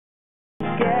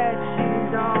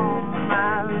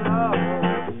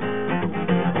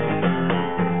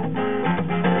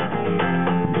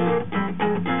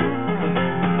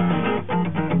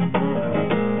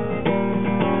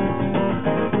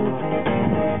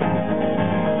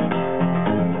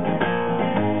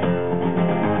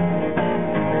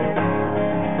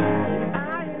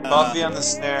Coffee on the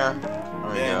snare.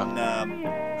 There we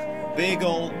go.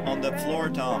 Bagel on the floor,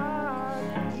 Tom.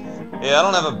 Yeah, I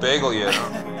don't have a bagel yet.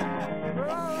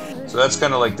 So that's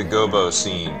kind of like the gobo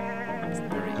scene.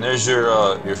 And there's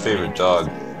your favorite dog.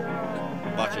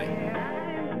 Buckley.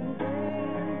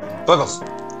 Buggles.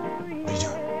 What are you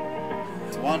doing?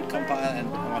 It's one compile and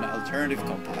one alternative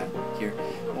compile here.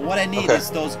 But what I need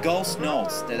is those ghost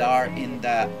notes that are in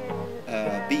that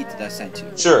beat that I sent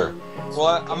you. Sure. Well,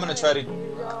 I'm gonna try to.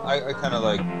 I kind of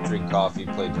like drink coffee,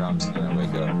 play drums, and then I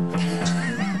wake up.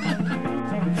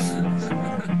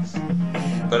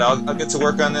 But I'll get to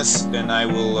work on this, and I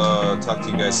will talk to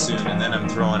you guys soon. And then I'm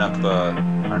throwing up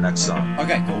our next song.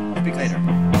 Okay, cool. Speak later.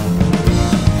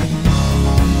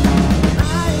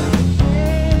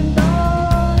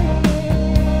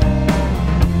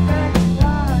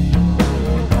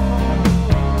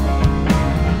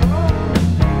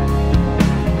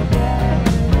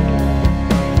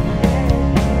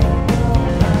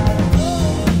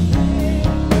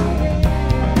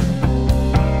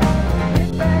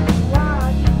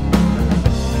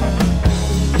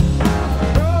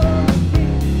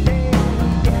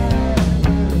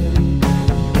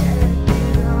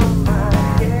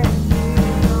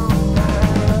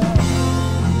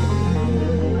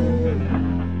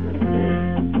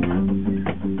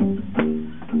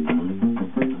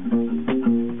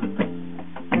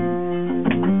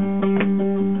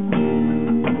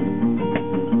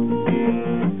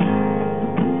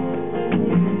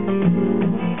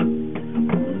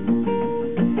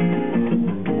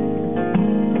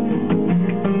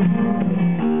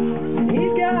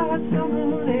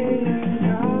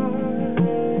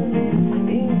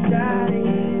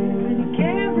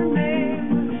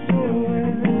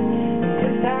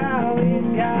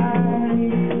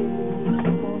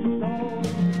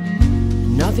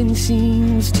 Nothing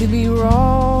seems to be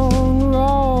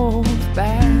wrong with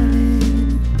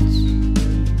balance.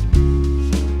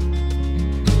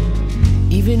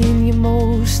 Even in your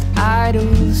most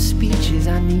idle speeches,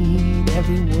 I need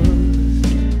every word.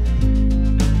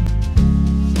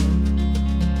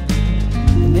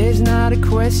 And there's not a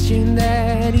question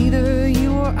that either